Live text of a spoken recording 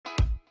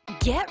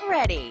Get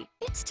ready.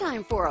 It's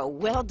time for a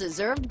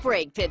well-deserved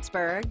break,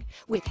 Pittsburgh,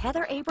 with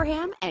Heather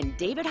Abraham and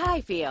David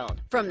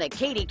Highfield from the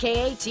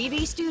KDKA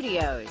TV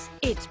studios.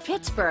 It's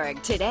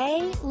Pittsburgh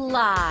Today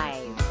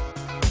Live.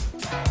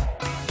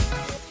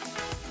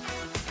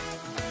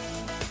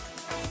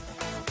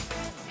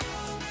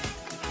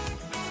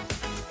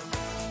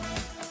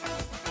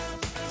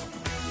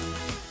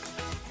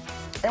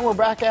 And we're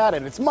back at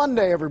it. It's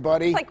Monday,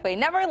 everybody. It's like we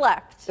never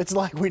left. It's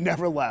like we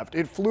never left.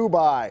 It flew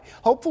by.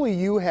 Hopefully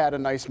you had a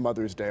nice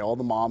Mother's Day, all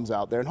the moms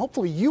out there, and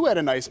hopefully you had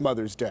a nice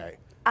Mother's Day.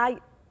 I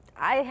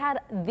had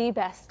the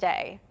best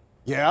day.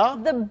 Yeah?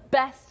 The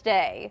best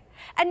day.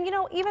 And you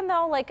know, even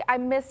though like I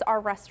miss our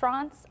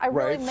restaurants, I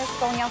really miss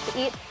going out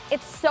to eat.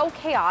 It's so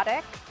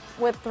chaotic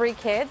with 3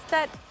 kids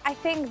that I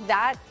think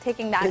that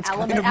taking that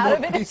element out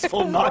of it is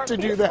peaceful not to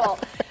do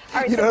that.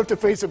 Right, you don't have to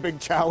face a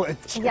big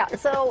challenge. Yeah,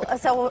 so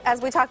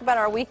as we talk about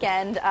our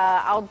weekend,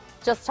 I'll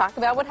just talk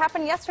about what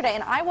happened yesterday.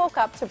 And I woke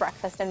up to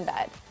breakfast in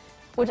bed,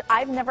 which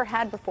I've never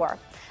had before.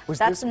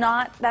 That's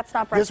not breakfast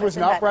in bed. This was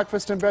not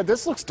breakfast in bed?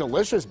 This looks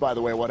delicious, by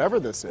the way, whatever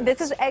this is.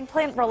 This is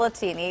eggplant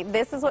rollatini.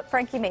 This is what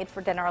Frankie made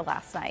for dinner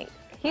last night.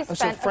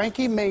 So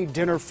Frankie made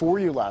dinner for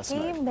you last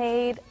night? He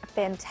made a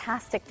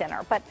fantastic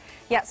dinner. But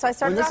yeah, so I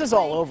started When this is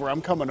all over,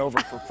 I'm coming over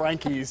for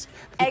Frankie's.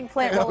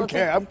 Eggplant rollatini.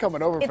 Okay, I'm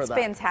coming over for that.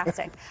 It's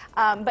fantastic.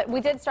 But we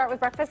did start with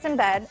breakfast in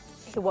bed.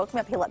 He woke me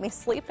up. He let me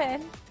sleep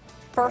in.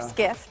 First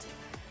gift.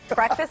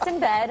 Breakfast in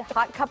bed,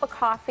 hot cup of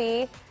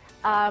coffee,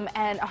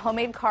 and a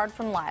homemade card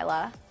from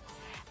Lila.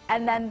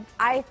 And then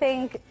I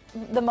think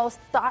the most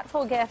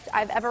thoughtful gift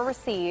I've ever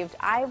received,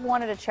 I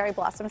wanted a cherry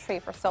blossom tree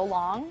for so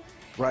long.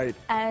 Right.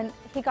 And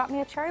he got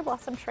me a cherry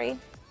blossom tree,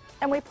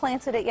 and we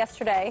planted it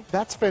yesterday.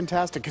 That's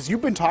fantastic, because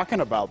you've been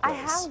talking about this. I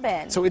have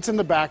been. So it's in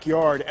the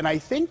backyard, and I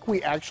think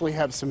we actually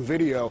have some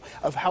video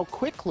of how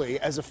quickly,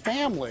 as a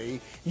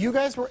family, you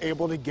guys were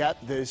able to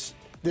get this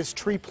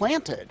tree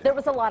planted. There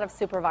was a lot of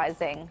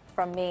supervising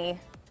from me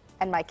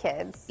and my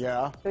kids.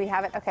 Yeah. Do we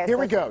have it? Okay. Here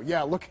we go.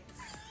 Yeah, look.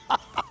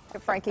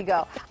 Frankie,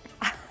 go.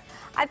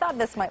 I thought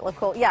this might look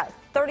cool. Yeah,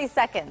 30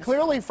 seconds.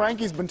 Clearly,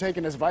 Frankie's been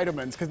taking his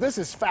vitamins, because this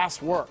is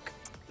fast work.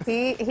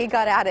 He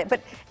got at it,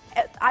 but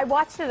I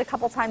watched it a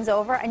couple times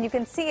over, and you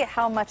can see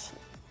how much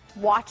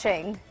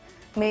watching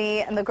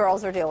me and the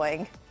girls are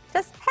doing.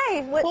 Just,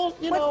 hey, what's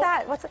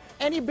that? What's it?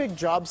 Any big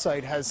job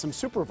site has some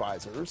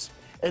supervisors,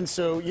 and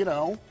so, you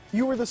know,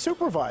 you were the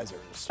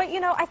supervisors. But, you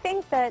know, I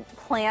think that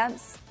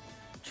plants,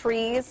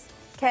 trees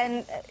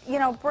can, you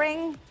know,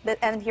 bring,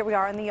 and here we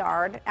are in the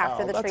yard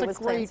after the tree was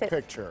planted. That's a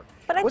great picture.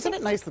 But wasn't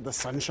it nice that the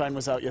sunshine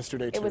was out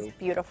yesterday, too? It was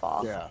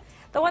beautiful. Yeah.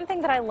 The one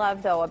thing that I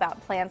love, though,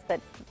 about plants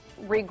that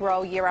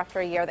regrow year after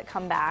year, that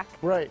come back,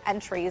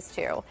 and trees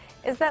too,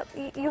 is that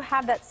you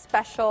have that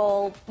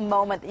special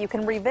moment that you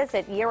can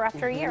revisit year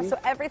after year. So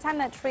every time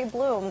that tree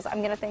blooms, I'm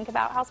going to think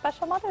about how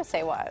special Mother's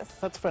Day was.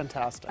 That's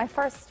fantastic. My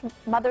first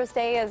Mother's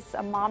Day as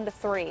a mom to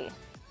 3.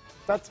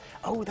 That's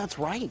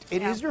right.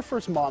 It is your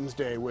first Mom's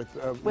Day with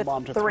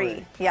mom to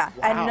 3. Yeah,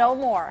 wow. And no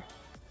more.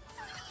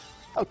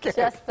 Okay.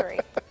 Just 3.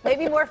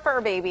 Maybe more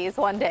fur babies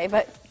one day,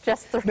 but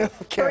just 3.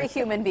 Okay. 3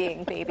 human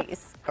being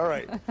babies. All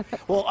right.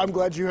 Well, I'm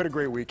glad you had a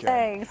great weekend.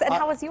 Thanks. And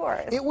how was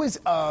yours?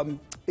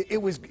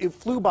 It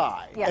flew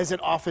by, as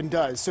it often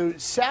does. So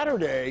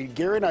Saturday,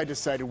 Gary and I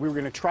decided we were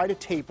going to try to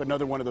tape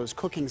another one of those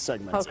cooking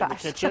segments in the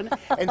kitchen.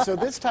 And so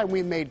this time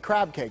we made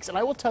crab cakes. And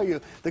I will tell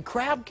you, the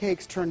crab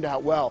cakes turned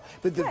out well,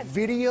 but the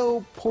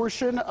video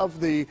portion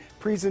of the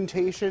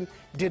presentation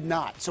did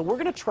not. So we're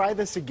going to try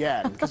this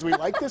again, because we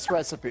like this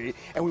recipe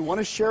and we want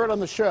to share it on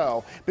the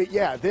show. But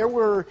yeah, there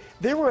were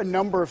a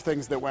number of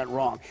things that went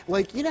wrong.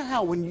 Like, you know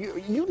how when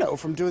you know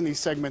from doing these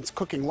segments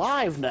cooking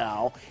live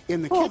now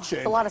in the kitchen,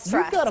 it's a lot of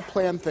stress. You've got to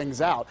plan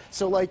things out.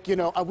 So like, you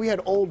know, we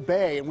had Old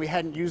Bay and we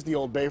hadn't used the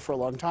Old Bay for a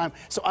long time.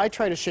 So I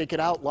try to shake it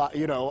out,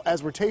 you know,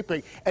 as we're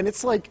taping, and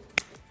it's like,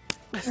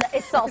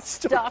 it's all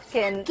stuck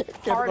and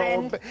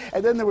hardened.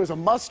 And then there was a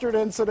mustard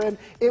incident.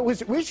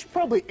 We should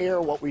probably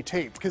air what we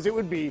taped, because it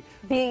would be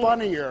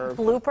funnier.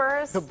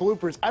 Bloopers? The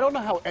bloopers. I don't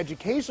know how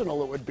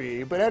educational it would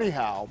be, but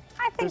anyhow.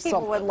 I think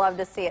people would love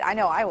to see it. I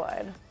know I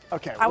would.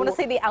 Okay. I want to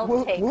see the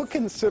outtakes. We'll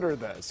consider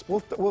this.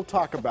 We'll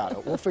talk about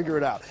it. We'll figure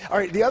it out. All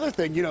right, the other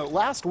thing, you know,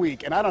 last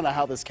week, and I don't know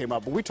how this came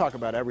up, but we talk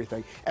about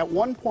everything. At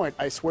one point,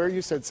 I swear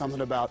you said something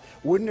about,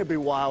 wouldn't it be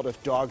wild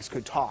if dogs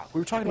could talk?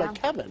 We were talking about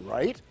Kevin,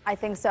 right? I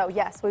think so,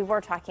 yes. We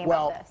were talking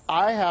about this. Well,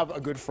 I have a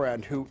good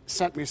friend who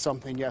sent me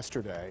something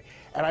yesterday,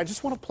 and I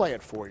just want to play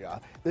it for you.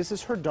 This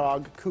is her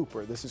dog,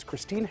 Cooper. This is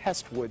Christine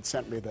Hestwood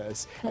sent me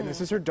this, and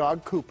this is her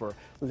dog, Cooper.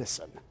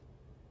 Listen.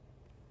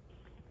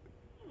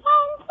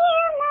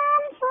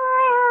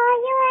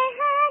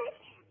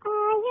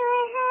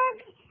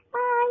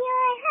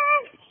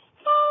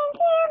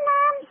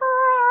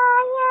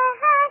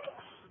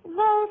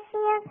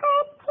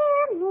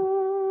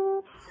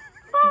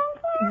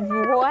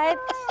 What?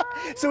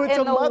 So it's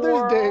a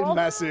Mother's Day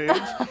message,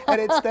 and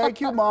it's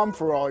thank you, Mom,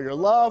 for all your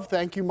love.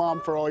 Thank you,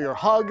 Mom, for all your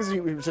hugs.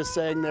 You were just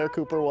saying there,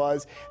 Cooper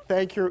was.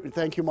 Thank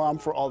you, Mom,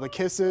 for all the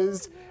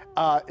kisses.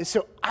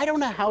 So I don't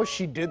know how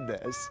she did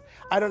this.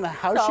 I don't know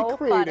how she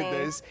created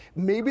this.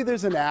 Maybe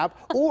there's an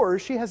app, or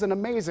she has an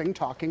amazing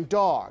talking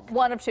dog.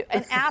 One of two,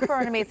 an app or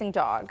an amazing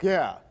dog.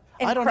 Yeah.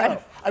 I don't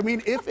know. I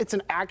mean, if it's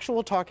an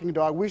actual talking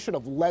dog, we should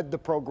have led the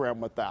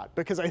program with that,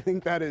 because I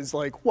think that is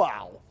like,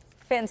 wow.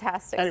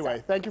 Fantastic.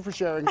 Anyway, thank you for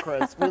sharing,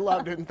 Chris. We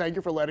loved it, and thank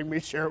you for letting me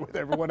share it with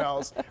everyone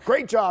else.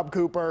 Great job,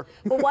 Cooper.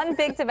 Well, one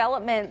big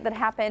development that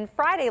happened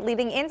Friday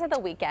leading into the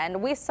weekend,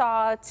 we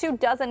saw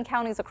 24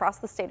 counties across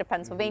the state of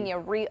Pennsylvania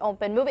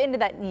reopen, move into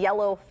that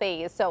yellow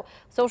phase. So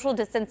social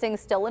distancing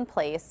still in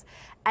place.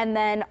 And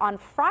then on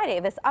Friday,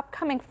 this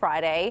upcoming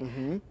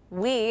Friday,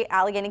 we,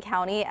 Allegheny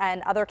County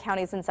and other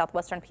counties in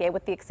southwestern PA,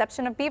 with the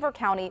exception of Beaver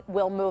County,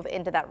 will move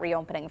into that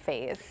reopening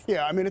phase.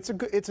 Yeah, I mean, it's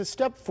a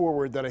step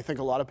forward that I think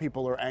a lot of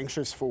people are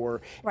anxious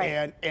for.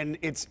 Right. And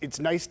it's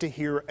nice to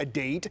hear a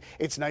date.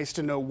 It's nice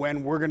to know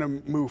when we're going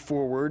to move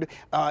forward,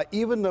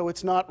 even though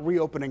it's not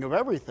reopening of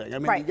everything. I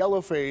mean, the yellow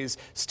phase,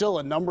 still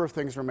a number of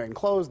things remain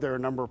closed. There are a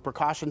number of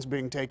precautions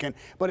being taken,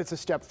 but it's a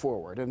step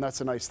forward, and that's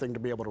a nice thing to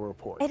be able to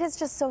report. It is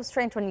just so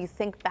strange when you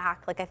think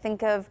back. Like, I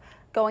think of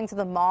going to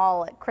the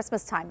mall at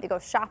Christmas time to go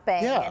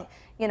shopping. Yeah. And,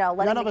 you know,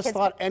 letting none of us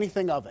thought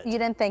anything of it. You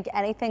didn't think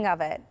anything of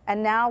it.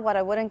 And now what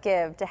I wouldn't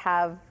give to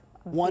have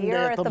one beer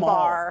day at the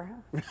bar.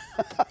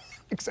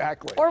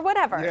 Exactly. Or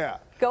whatever. Yeah.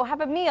 Go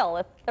have a meal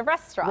at the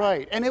restaurant.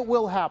 Right, and it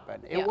will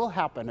happen. It will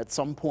happen at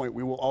some point.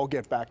 We will all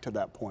get back to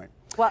that point.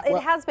 Well,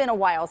 it has been a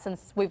while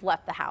since we've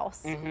left the house.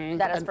 That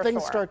is and for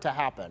things sure. start to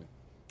happen.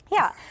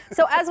 Yeah.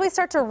 So as we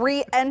start to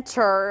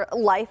re-enter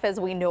life as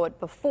we knew it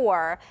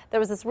before, there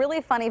was this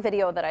really funny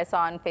video that I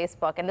saw on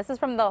Facebook, and this is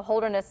from the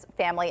Holderness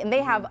family, and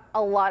they have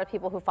a lot of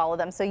people who follow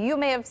them. So you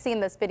may have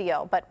seen this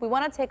video, but we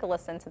want to take a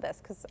listen to this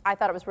because I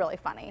thought it was really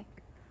funny.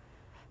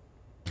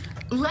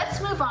 Let's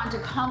move on to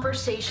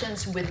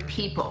conversations with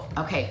people.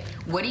 Okay,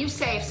 what do you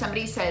say if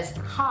somebody says,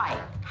 "Hi,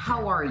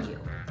 how are you?"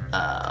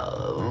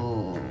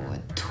 Oh,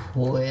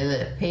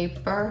 toilet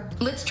paper.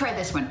 Let's try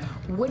this one.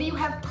 What do you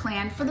have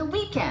planned for the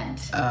weekend?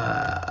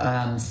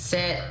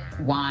 Sit,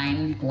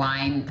 wine,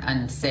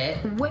 and sit.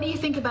 What do you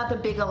think about the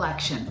big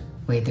election?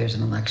 Wait, there's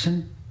an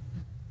election?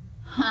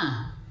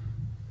 Huh.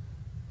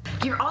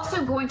 You're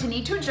also going to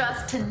need to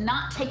adjust to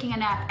not taking a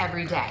nap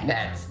every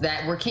day.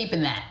 We're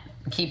keeping that.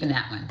 We're keeping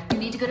that one. You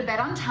need to go to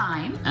bed on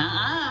time.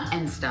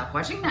 And stop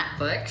watching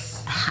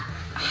Netflix.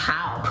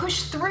 How?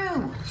 Push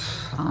through.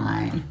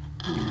 Fine.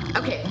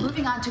 Okay,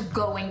 moving on to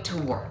going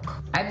to work.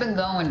 I've been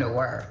going to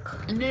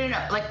work.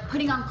 No, like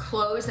putting on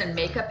clothes and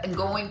makeup and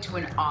going to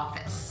an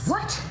office.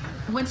 What?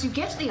 Once you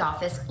get to the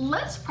office,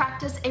 let's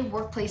practice a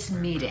workplace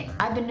meeting.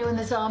 I've been doing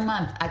this all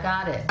month. I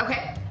got it.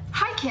 Okay.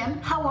 Hi, Kim.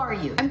 How are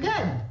you? I'm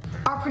good.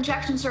 Our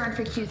projections are in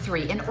for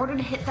Q3. In order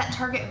to hit that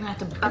target, we're gonna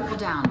have to buckle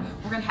down.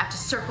 We're gonna have to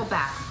circle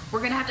back.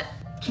 We're gonna have to...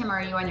 Kim,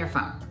 are you on your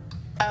phone?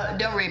 Oh,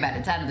 don't worry about it.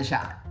 It's out of the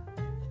shot.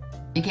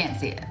 You can't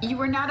see it. You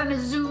are not on a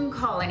Zoom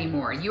call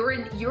anymore. You're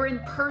in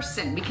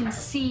person. We can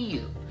see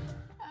you.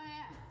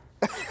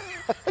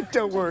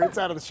 Don't worry, it's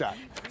out of the shot.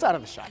 It's out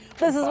of the shot.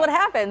 This is what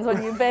happens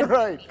when you've been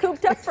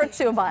cooped up for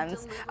 2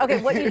 months.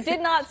 Okay, what you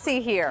did not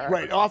see here.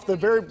 Right, off the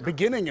very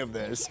beginning of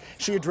this,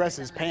 she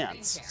addresses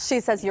pants.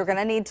 She says you're going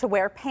to need to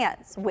wear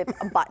pants with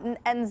a button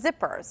and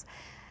zippers.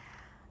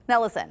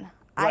 Now listen,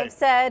 I've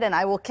said, and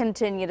I will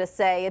continue to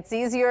say, it's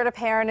easier to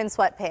parent in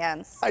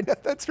sweatpants. I know,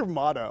 that's your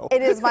motto.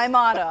 It is my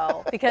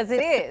motto, because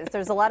it is.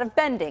 There's a lot of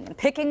bending and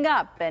picking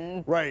up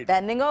and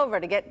bending over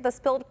to get the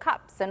spilled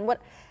cups and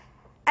what.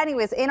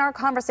 Anyways, in our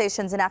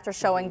conversations and after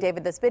showing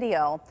David this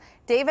video,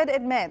 David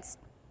admits,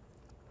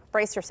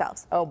 brace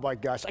yourselves. Oh my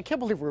gosh, I can't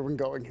believe we're even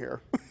going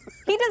here.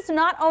 He does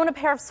not own a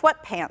pair of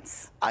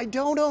sweatpants. I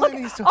don't own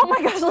any sweatpants. Oh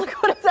my gosh, look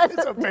what it says.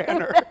 It's a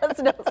banner. David has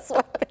no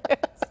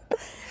sweatpants.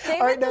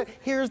 All right, now,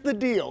 here's the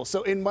deal.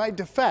 So in my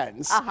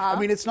defense, I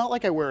mean, it's not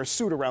like I wear a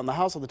suit around the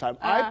house all the time.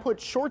 I put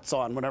shorts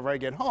on whenever I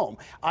get home.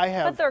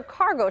 But they're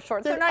cargo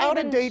shorts. They're not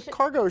out-of-date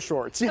cargo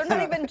shorts. They're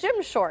not even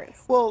gym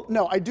shorts. Well,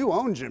 no, I do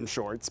own gym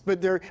shorts,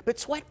 but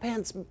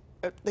sweatpants,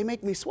 they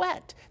make me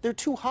sweat. They're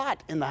too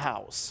hot in the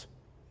house.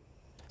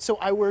 So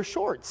I wear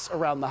shorts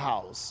around the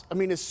house. I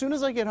mean, as soon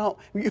as I get home,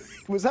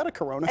 was that a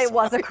Corona sigh? It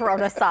was a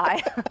Corona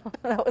sigh.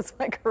 That was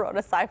my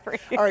Corona sigh for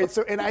you. All right,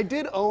 so, and I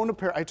did own a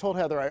pair, I told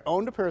Heather I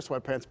owned a pair of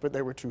sweatpants, but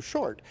they were too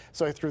short,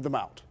 so I threw them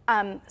out.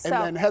 And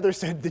then Heather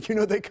said, that, you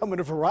know, they come in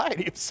a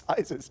variety of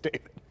sizes,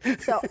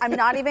 David. So I'm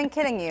not even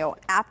kidding you.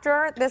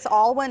 After this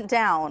all went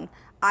down,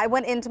 I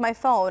went into my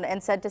phone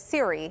and said to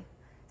Siri,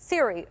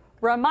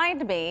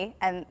 remind me,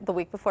 and the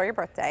week before your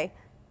birthday,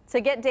 to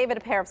get David a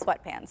pair of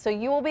sweatpants. So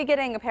you will be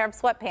getting a pair of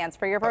sweatpants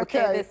for your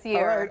birthday this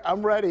year. All right,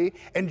 I'm ready.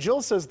 And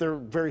Jill says they're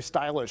very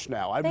stylish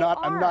now. I'm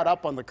not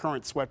up on the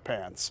current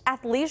sweatpants.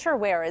 Athleisure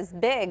wear is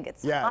big.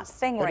 It's a hot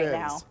thing right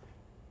now.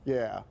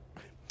 Yeah.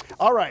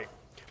 All right.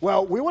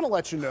 Well, we want to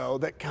let you know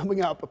that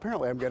coming up,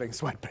 apparently I'm getting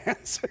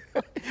sweatpants.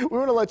 We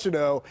want to let you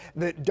know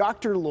that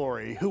Dr.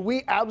 Lori, who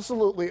we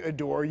absolutely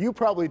adore, you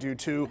probably do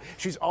too,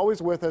 she's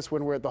always with us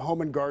when we're at the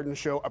Home and Garden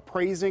Show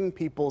appraising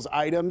people's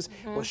items.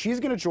 Well, she's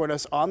going to join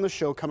us on the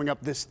show coming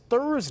up this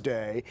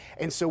Thursday,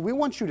 and so we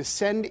want you to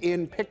send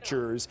in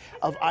pictures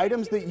of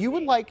items that you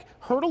would like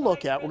her to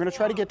look at. We're going to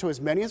try to get to as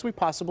many as we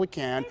possibly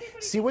can,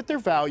 see what their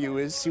value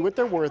is, see what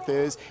their worth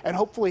is, and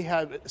hopefully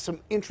have some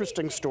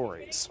interesting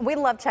stories. We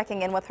love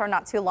checking in with her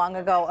not too long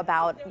ago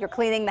about you're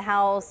cleaning the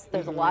house.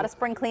 There's a lot of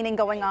spring cleaning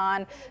going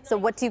on. So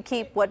what do you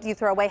keep? What do you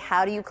throw away?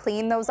 How do you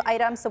clean those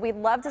items? So we'd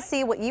love to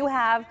see what you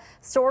have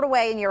stored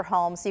away in your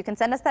home. So you can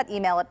send us that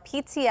email at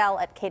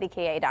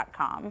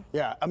ptl@kdka.com.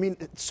 Yeah, I mean,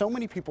 so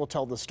many people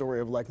tell the story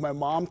of like my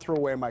mom threw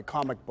away my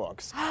comic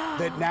books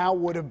that now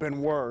would have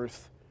been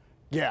worth,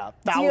 yeah,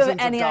 thousands of dollars. Do you have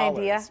any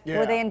idea? Yeah.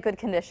 Were they in good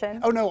condition?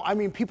 Oh, no, I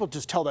mean, people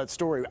just tell that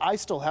story. I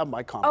still have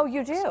my comic Oh,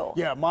 you do?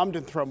 Yeah, Mom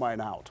didn't throw mine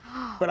out.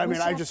 But I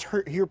mean, I just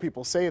hear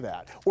people say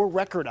that. Or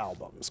record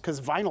albums, because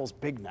vinyl's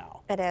big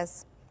now. It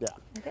is. Yeah.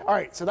 All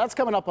right, so that's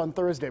coming up on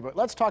Thursday, but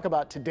let's talk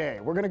about today.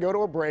 We're going to go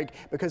to a break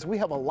because we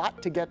have a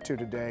lot to get to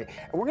today,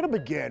 and we're going to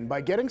begin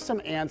by getting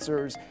some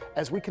answers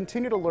as we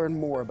continue to learn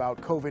more about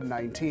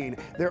COVID-19.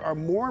 There are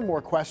more and more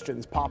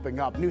questions popping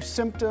up, new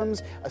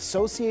symptoms,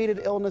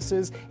 associated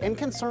illnesses, and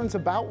concerns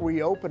about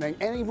reopening,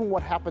 and even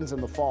what happens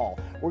in the fall.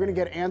 We're going to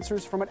get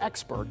answers from an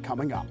expert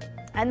coming up.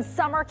 And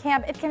summer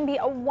camp, it can be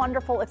a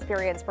wonderful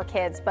experience for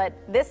kids, but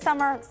this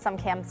summer, some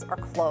camps are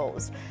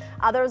closed.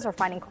 Others are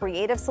finding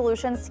creative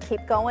solutions to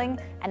keep going,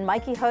 and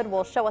Mikey Hood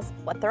will show us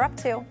what they're up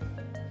to.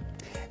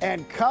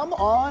 And come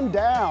on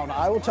down.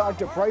 I will talk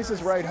to Price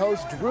is Right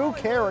host Drew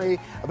Carey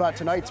about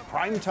tonight's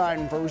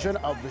primetime version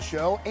of the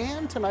show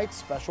and tonight's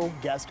special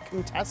guest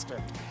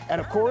contestant. And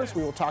of course,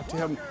 we will talk to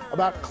him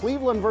about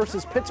Cleveland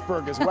versus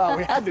Pittsburgh as well.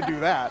 We had to do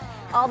that.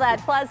 All that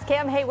plus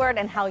Cam Hayward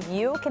and how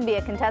you can be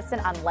a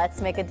contestant on Let's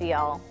Make a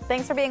Deal.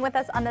 Thanks for being with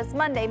us on this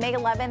Monday, May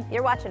 11th.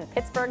 You're watching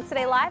Pittsburgh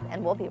Today Live,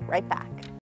 and we'll be right back.